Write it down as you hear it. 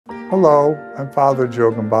Hello, I'm Father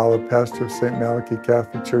Joe Gambala, pastor of St. Malachy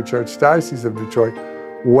Catholic Church, Archdiocese of Detroit.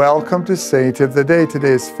 Welcome to Saint of the Day.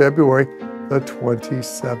 Today is February the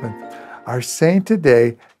 27th. Our saint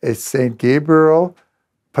today is Saint Gabriel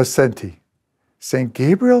Possenti. Saint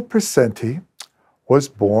Gabriel Possenti was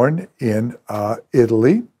born in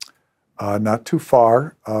Italy, not too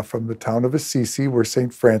far from the town of Assisi, where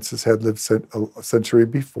St. Francis had lived a century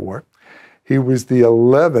before. He was the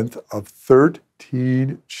 11th of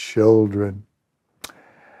 13 children.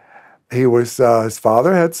 His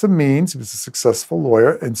father had some means. He was a successful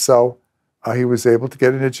lawyer, and so he was able to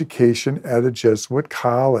get an education at a Jesuit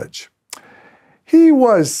college. He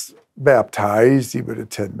was baptized, he would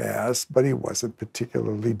attend Mass, but he wasn't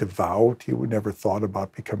particularly devout. He never thought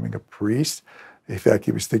about becoming a priest. In fact,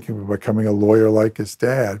 he was thinking of becoming a lawyer like his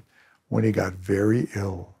dad when he got very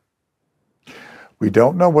ill. We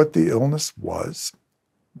don't know what the illness was,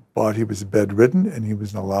 but he was bedridden and he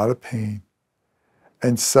was in a lot of pain.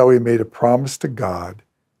 And so he made a promise to God.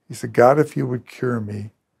 He said, God, if you would cure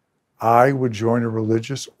me, I would join a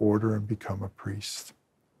religious order and become a priest.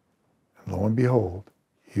 And lo and behold,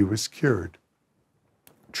 he was cured.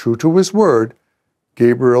 True to his word,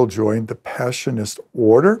 Gabriel joined the Passionist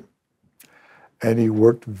order, and he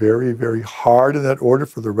worked very, very hard in that order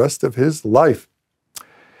for the rest of his life.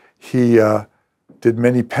 He did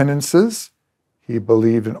many penances. He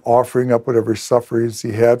believed in offering up whatever sufferings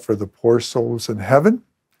he had for the poor souls in heaven.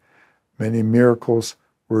 Many miracles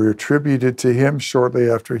were attributed to him shortly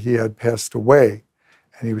after he had passed away,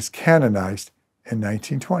 and he was canonized in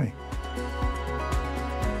 1920.